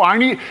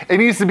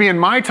needs to be in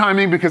my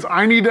timing because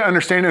I need to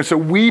understand it. So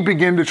we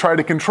begin to try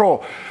to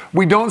control.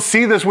 We don't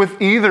see this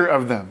with either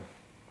of them.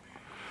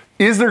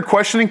 Is there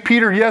questioning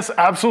Peter? Yes,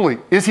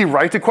 absolutely. Is he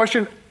right to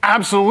question?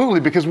 Absolutely,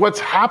 because what's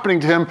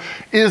happening to him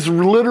is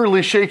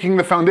literally shaking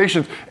the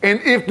foundations. And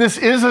if this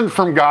isn't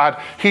from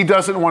God, he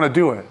doesn't want to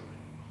do it.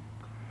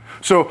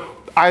 So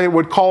I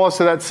would call us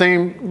to that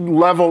same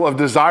level of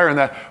desire in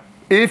that.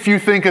 If you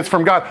think it's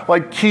from God,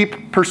 like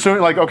keep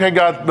pursuing, like, okay,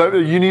 God,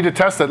 you need to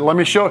test it. Let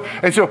me show it.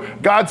 And so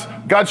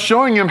God's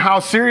showing him how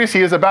serious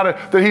he is about it,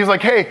 that he's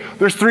like, hey,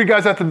 there's 3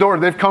 guys at the door.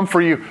 They've come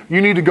for you. You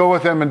need to go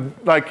with them. And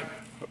like,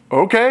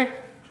 okay.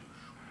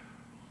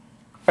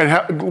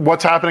 And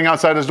what's happening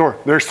outside his door?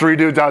 There's 3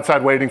 dudes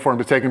outside waiting for him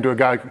to take him to a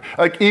guy.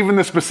 Like even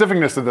the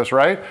specificness of this,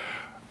 right?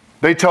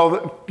 He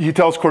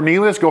tells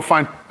Cornelius, go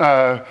find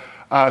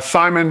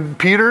Simon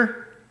Peter.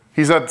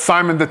 He's at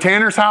Simon the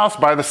tanner's house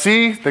by the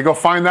sea. They go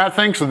find that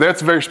thing. So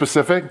that's very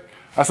specific.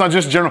 That's not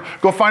just general.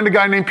 Go find a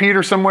guy named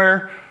Peter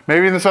somewhere,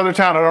 maybe in this other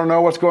town. I don't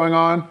know what's going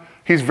on.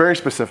 He's very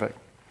specific,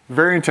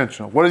 very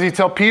intentional. What does he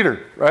tell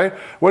Peter, right?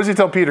 What does he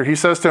tell Peter? He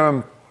says to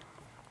him,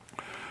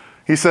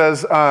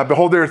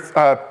 behold,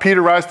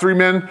 Peter, rise, 3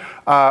 men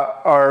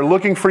are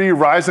looking for you.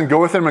 Rise and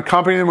go with them,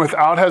 accompany them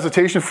without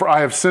hesitation, for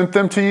I have sent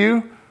them to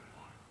you.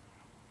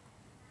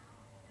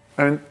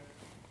 And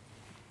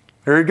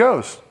here he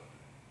goes.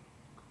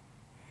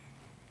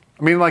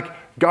 I mean, like,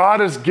 God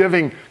is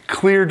giving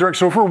clear direction.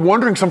 So if we're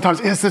wondering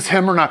sometimes, is this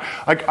him or not?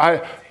 Like,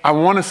 I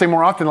want to say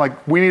more often,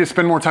 like, we need to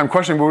spend more time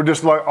questioning, but we're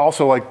just like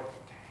also like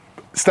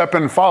step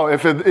in and follow.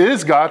 If it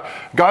is God,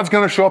 God's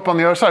going to show up on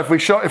the other side.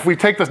 If we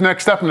take this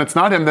next step and it's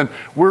not him, then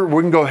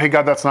we can go, hey,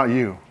 God, that's not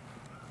you.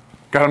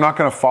 God, I'm not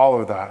going to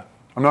follow that.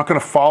 I'm not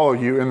going to follow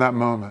you in that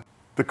moment.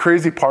 The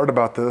crazy part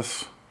about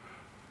this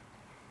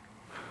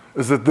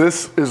is that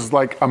this is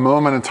like a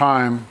moment in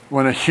time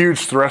when a huge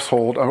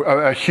threshold,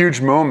 a huge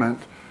moment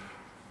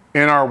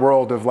in our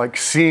world of like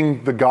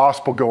seeing the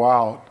gospel go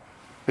out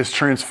is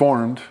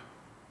transformed.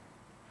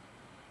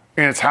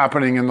 And it's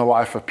happening in the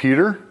life of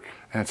Peter,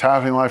 and it's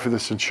happening in the life of the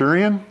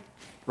centurion,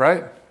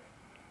 right?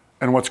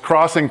 And what's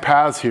crossing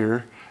paths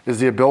here is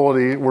the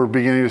ability, we're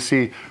beginning to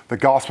see the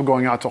gospel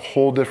going out to a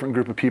whole different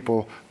group of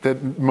people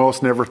that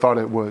most never thought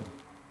it would.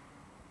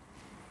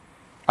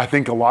 I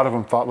think a lot of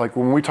them thought, like,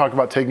 when we talk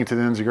about taking to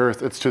the ends of the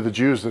earth, it's to the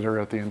Jews that are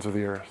at the ends of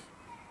the earth.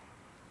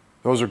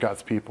 Those are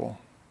God's people.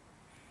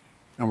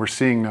 And we're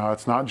seeing now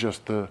it's not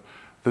just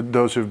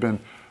those who've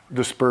been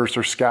dispersed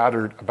or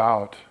scattered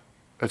about.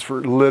 It's for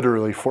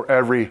literally for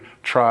every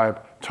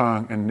tribe,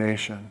 tongue, and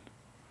nation.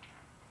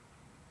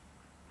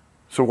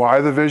 So why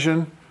the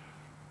vision?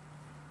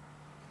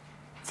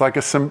 It's like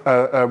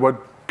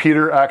what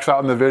Peter acts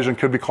out in the vision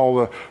could be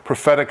called a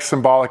prophetic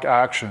symbolic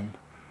action.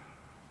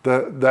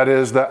 That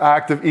is, the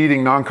act of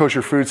eating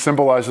non-kosher food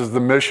symbolizes the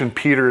mission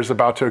Peter is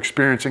about to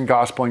experience in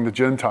gospeling the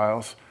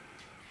Gentiles.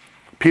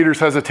 Peter's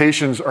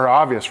hesitations are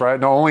obvious, right?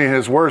 Not only in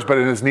his words, but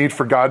in his need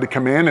for God to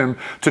command him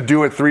to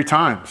do it 3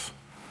 times.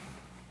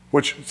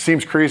 Which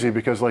seems crazy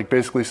because, like,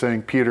 basically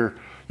saying, Peter,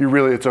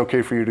 it's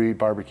okay for you to eat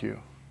barbecue.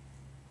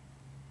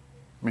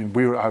 I mean,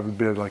 I would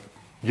be like,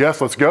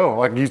 yes, let's go.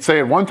 Like you'd say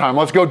it one time,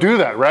 let's go do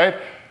that, right?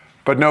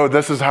 But no,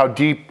 this is how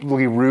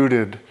deeply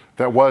rooted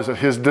that was.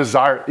 His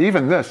desire,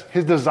 even this,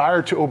 his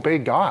desire to obey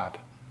God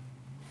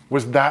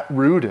was that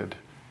rooted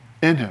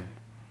in him.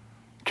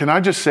 Can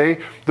I just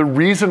say, the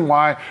reason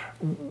why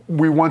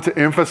we want to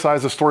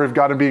emphasize the story of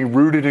God and being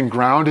rooted and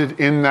grounded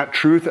in that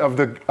truth of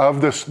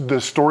the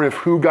story of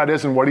who God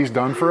is and what he's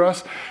done for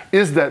us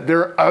is that there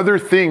are other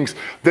things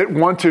that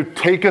want to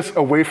take us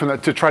away from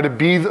that, to try to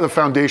be the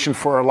foundation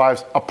for our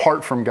lives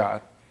apart from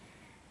God.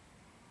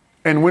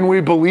 And when we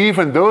believe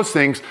in those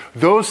things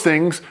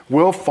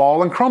will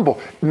fall and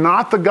crumble.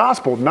 Not the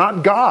gospel,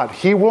 not God.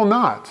 He will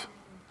not.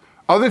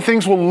 Other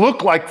things will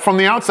look like from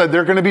the outside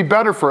they're going to be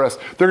better for us.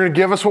 They're going to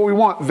give us what we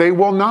want. They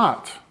will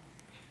not.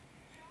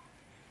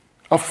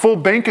 A full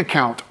bank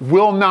account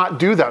will not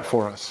do that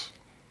for us.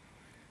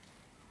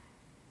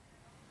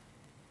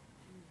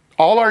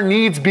 All our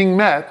needs being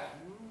met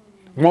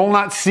will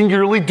not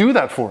singularly do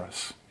that for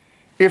us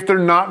if they're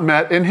not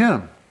met in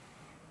him.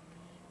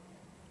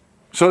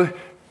 So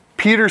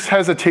Peter's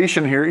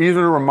hesitation here,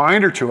 even a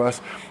reminder to us,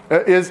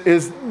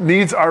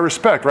 needs our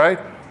respect, right?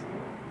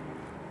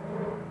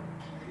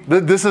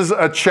 This is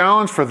a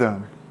challenge for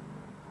them.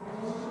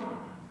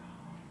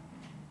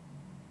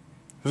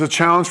 There's a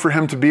challenge for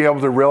him to be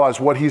able to realize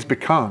what he's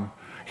become.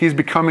 He's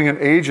becoming an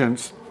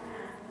agent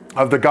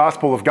of the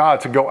gospel of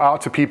God to go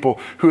out to people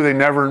who they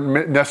never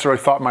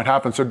necessarily thought might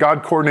happen. So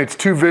God coordinates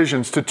 2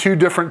 visions to 2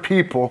 different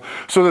people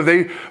so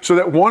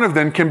that one of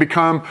them can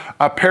become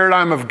a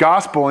paradigm of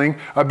gospeling,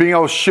 of being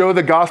able to show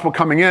the gospel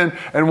coming in,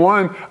 and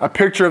one, a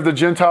picture of the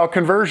Gentile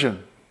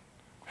conversion.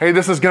 Hey,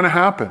 this is going to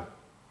happen.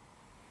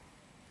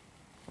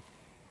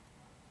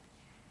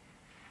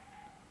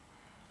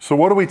 So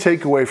what do we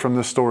take away from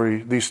this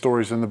story, these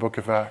stories in the book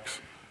of Acts?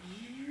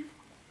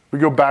 We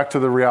go back to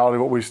the reality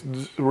of what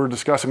we're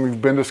discussing. We've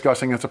been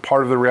discussing. It's a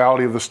part of the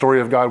reality of the story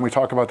of God. And we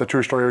talk about the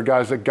true story of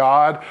God is that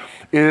God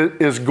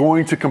is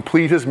going to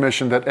complete his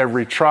mission, that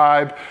every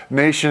tribe,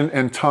 nation,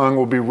 and tongue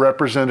will be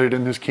represented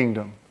in his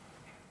kingdom.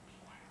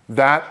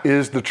 That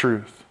is the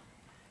truth.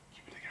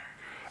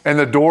 And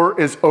the door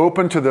is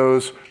open to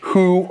those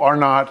who are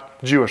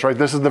not Jewish, right?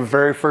 This is the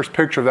very first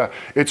picture of that.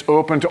 It's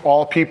open to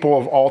all people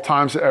of all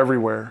times,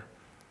 everywhere.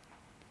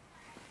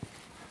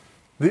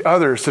 The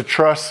other is to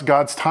trust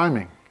God's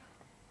timing.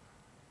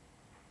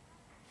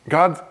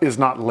 God is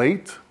not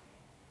late.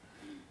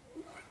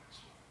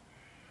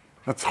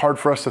 That's hard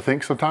for us to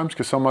think sometimes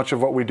because so much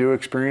of what we do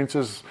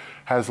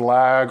has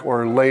lag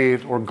or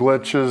late or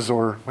glitches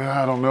or,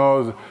 I don't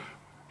know.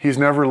 He's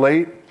never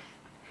late.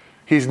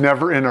 He's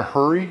never in a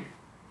hurry.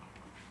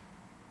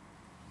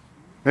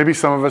 Maybe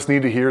some of us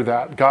need to hear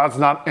that. God's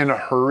not in a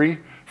hurry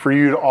for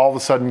you to all of a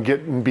sudden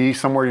get and be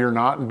somewhere you're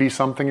not and be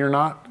something you're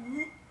not.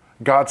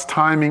 God's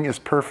timing is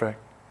perfect.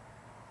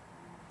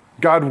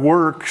 God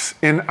works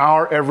in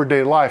our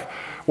everyday life.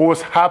 What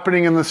was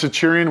happening in the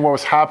centurion, what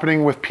was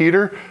happening with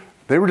Peter,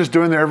 they were just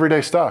doing their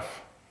everyday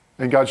stuff.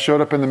 And God showed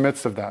up in the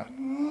midst of that.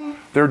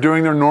 They're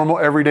doing their normal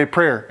everyday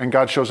prayer, and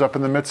God shows up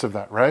in the midst of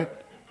that, right?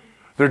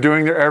 They're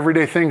doing their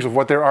everyday things of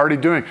what they're already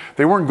doing.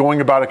 They weren't going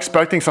about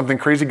expecting something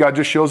crazy. God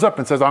just shows up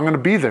and says, I'm going to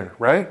be there,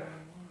 right?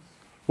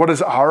 What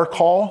is our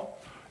call?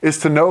 Is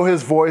to know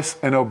his voice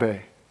and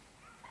obey.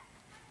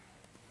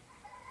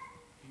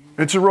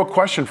 It's a real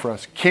question for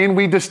us. Can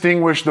we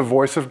distinguish the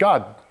voice of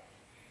God?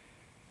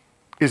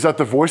 Is that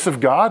the voice of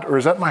God, or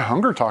is that my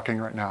hunger talking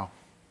right now?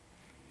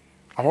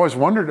 I've always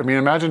wondered.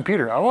 Imagine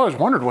Peter. I've always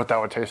wondered what that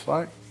would taste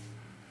like.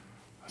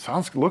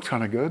 Looks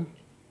kind of good.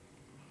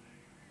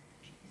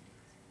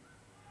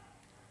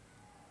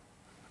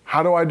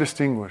 How do I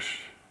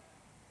distinguish?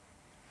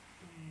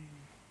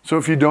 So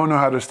if you don't know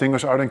how to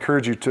distinguish, I would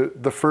encourage you to,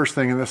 the first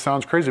thing, and this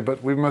sounds crazy,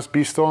 but we must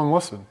be still and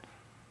listen,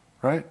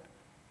 right?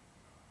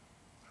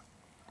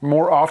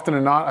 More often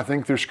than not, I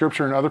think through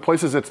scripture and other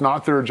places, it's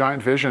not through a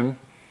giant vision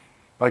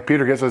like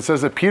Peter gets. It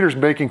says that Peter's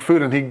baking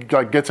food and he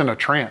gets in a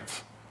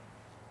trance.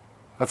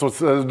 That's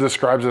what it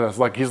describes it as.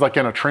 Like he's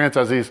in a trance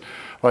as he's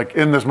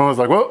in this moment.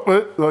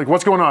 It's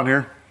what's going on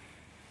here?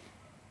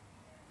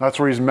 That's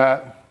where he's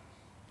met.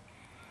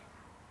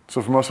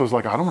 So for most of us,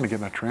 I don't want to get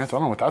in a trance. I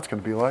don't know what that's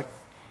going to be like.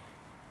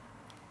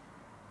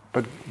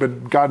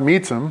 But God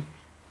meets him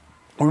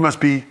We must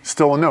be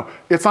still and know.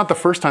 It's not the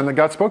first time that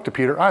God spoke to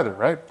Peter either,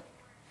 right?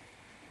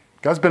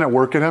 God's been at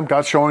work in him.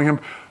 God's showing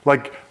him,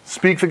 like,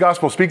 speak the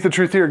gospel, speak the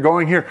truth here,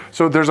 going here.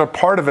 So there's a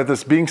part of it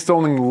that's being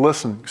still and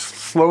listening,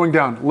 slowing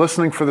down,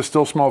 listening for the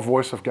still small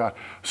voice of God.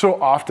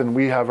 So often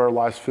we have our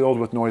lives filled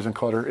with noise and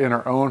clutter in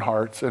our own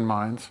hearts and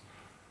minds.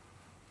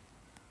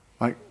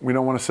 Like, we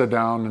don't want to sit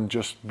down and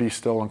just be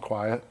still and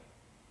quiet,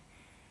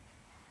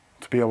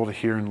 to be able to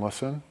hear and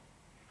listen.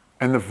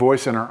 And the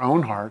voice in our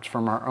own hearts,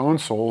 from our own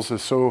souls,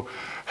 is so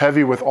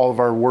heavy with all of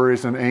our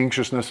worries and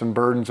anxiousness and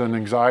burdens and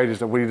anxieties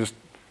that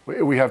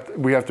we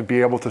have to be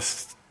able to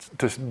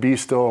be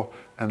still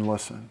and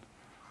listen.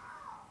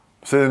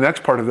 So the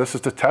next part of this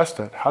is to test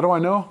it. How do I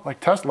know?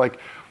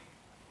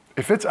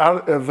 If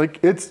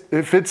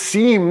it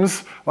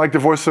seems like the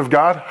voice of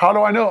God, how do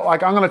I know?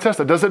 Like, I'm going to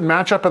test it. Does it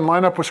match up and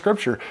line up with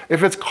Scripture?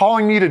 If it's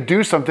calling me to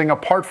do something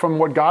apart from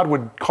what God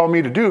would call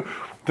me to do,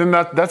 then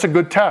that's a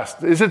good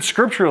test. Is it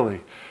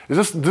scripturally?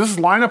 Does this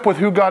line up with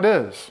who God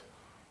is?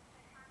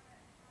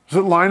 Does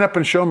it line up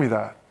and show me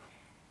that?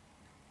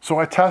 So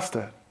I test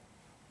it.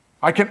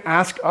 I can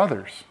ask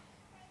others.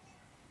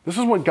 This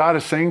is what God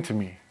is saying to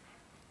me.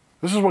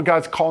 This is what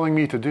God's calling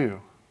me to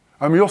do.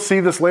 You'll see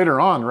this later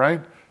on,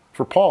 right?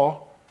 For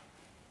Paul.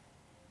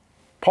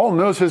 Paul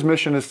knows his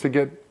mission is to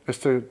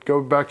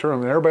go back to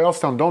Rome, and everybody else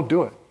tell him, don't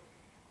do it.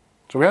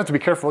 So we have to be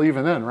careful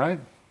even then, right?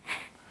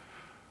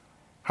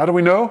 How do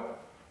we know?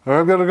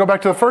 I've got to go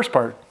back to the first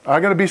part. I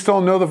got to be still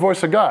and know the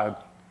voice of God.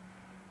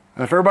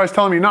 And if everybody's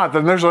telling me not,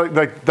 then there's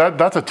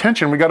that's a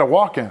tension we got to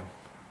walk in,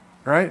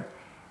 right?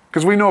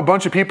 Because we know a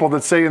bunch of people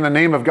that say in the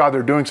name of God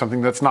they're doing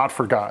something that's not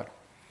for God.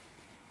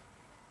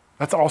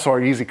 That's also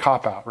our easy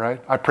cop-out,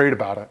 right? I prayed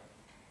about it.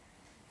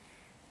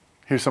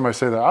 Hear somebody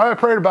say that. I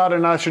prayed about it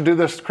and I should do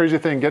this crazy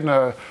thing, getting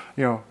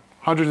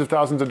hundreds of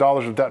thousands of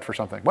dollars of debt for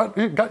something. What?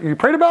 You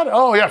prayed about it?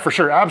 Oh, yeah, for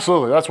sure.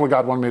 Absolutely. That's what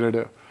God wanted me to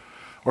do.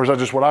 Or is that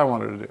just what I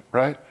wanted to do,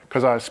 right?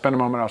 Because I spent a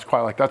moment, I was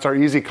quiet. Like, that's our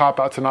easy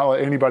cop-out to not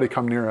let anybody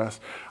come near us.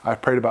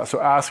 I've prayed about it.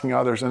 So asking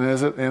others, and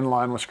is it in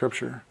line with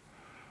Scripture?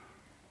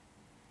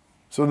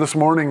 So this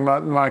morning,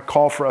 my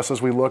call for us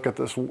as we look at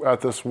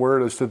this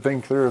word is to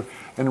think through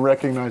and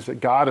recognize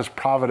that God is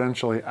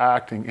providentially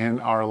acting in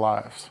our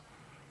lives.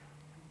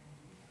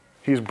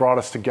 He's brought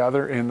us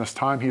together in this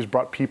time. He's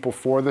brought people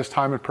for this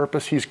time and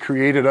purpose. He's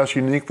created us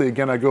uniquely.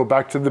 Again, I go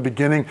back to the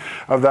beginning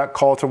of that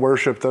call to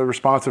worship, the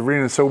responsive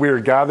reading. And so we are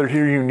gathered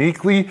here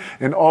uniquely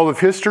in all of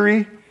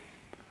history.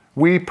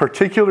 We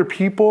particular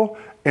people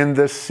in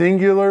this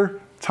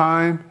singular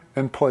time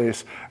and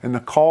place. And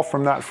the call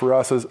from that for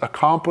us is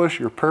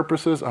accomplish your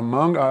purposes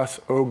among us,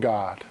 O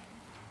God.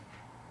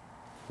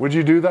 Would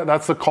you do that?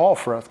 That's the call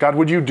for us. God,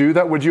 would you do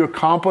that? Would you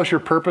accomplish your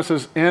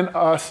purposes in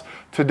us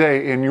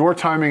today, in your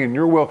timing, in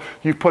your will?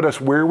 You've put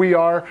us where we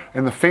are,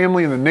 in the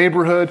family, in the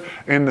neighborhood,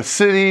 in the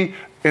city,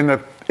 in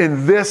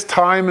this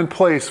time and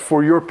place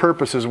for your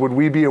purposes. Would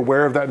we be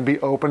aware of that and be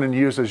open and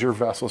used as your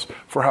vessels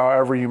for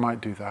however you might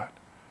do that?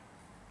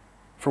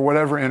 For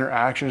whatever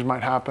interactions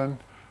might happen.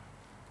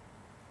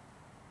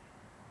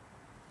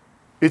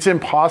 It's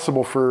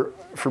impossible for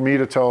me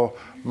to tell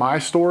my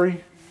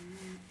story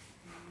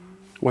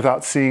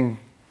without seeing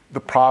the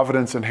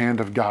providence and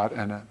hand of God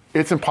in it.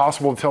 It's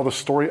impossible to tell the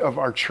story of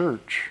our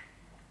church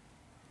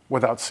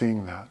without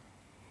seeing that.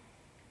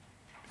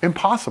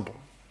 Impossible.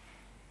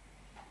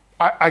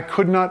 I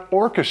could not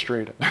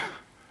orchestrate it.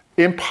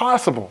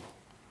 Impossible.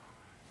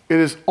 It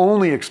is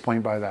only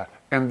explained by that.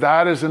 And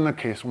that is in the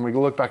case when we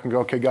look back and go,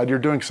 okay, God, you're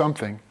doing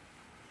something.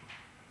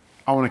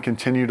 I want to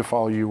continue to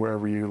follow you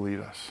wherever you lead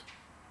us.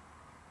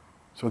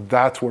 So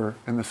that's where,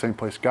 in the same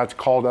place, God's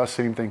called us,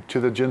 same thing, to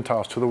the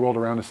Gentiles, to the world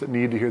around us that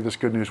need to hear this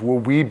good news. Will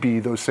we be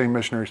those same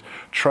missionaries,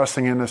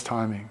 trusting in this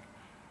timing?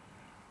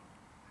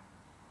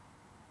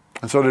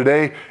 And so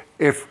today,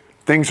 if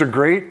things are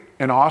great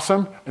and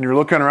awesome, and you're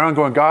looking around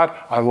going, God,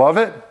 I love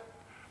it.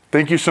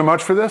 Thank you so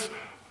much for this.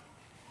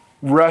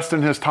 Rest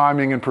in his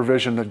timing and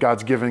provision that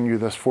God's giving you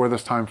this for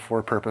this time, for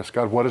a purpose.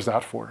 God, what is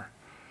that for?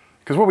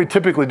 Because what we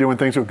typically do when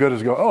things are good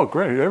is go, oh,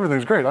 great,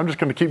 everything's great. I'm just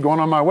going to keep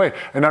going on my way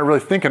and not really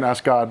think and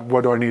ask God,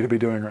 what do I need to be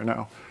doing right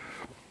now?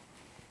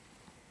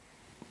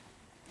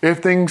 If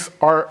things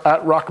are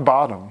at rock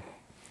bottom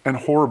and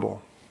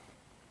horrible,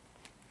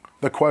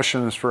 the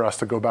question is for us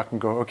to go back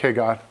and go, okay,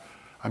 God,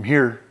 I'm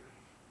here.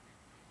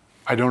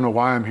 I don't know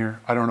why I'm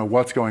here. I don't know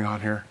what's going on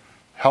here.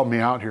 Help me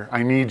out here.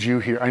 I need you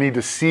here. I need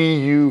to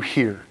see you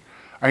here.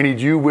 I need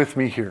you with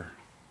me here.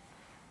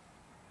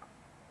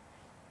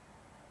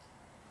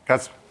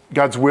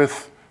 God's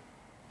with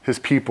his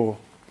people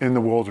in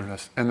the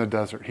wilderness, in the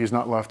desert. He's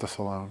not left us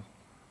alone.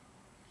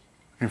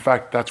 In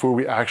fact, that's where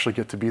we actually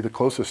get to be the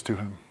closest to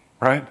him,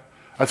 right?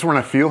 That's when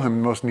I feel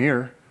him most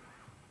near,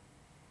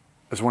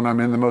 is when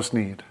I'm in the most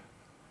need.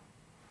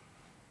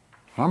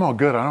 I'm all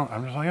good.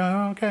 I'm just like,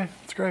 oh, okay,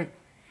 it's great.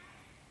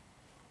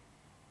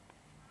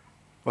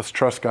 Let's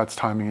trust God's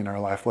timing in our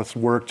life. Let's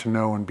work to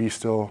know and be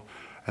still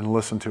and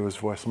listen to his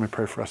voice. Let me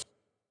pray for us.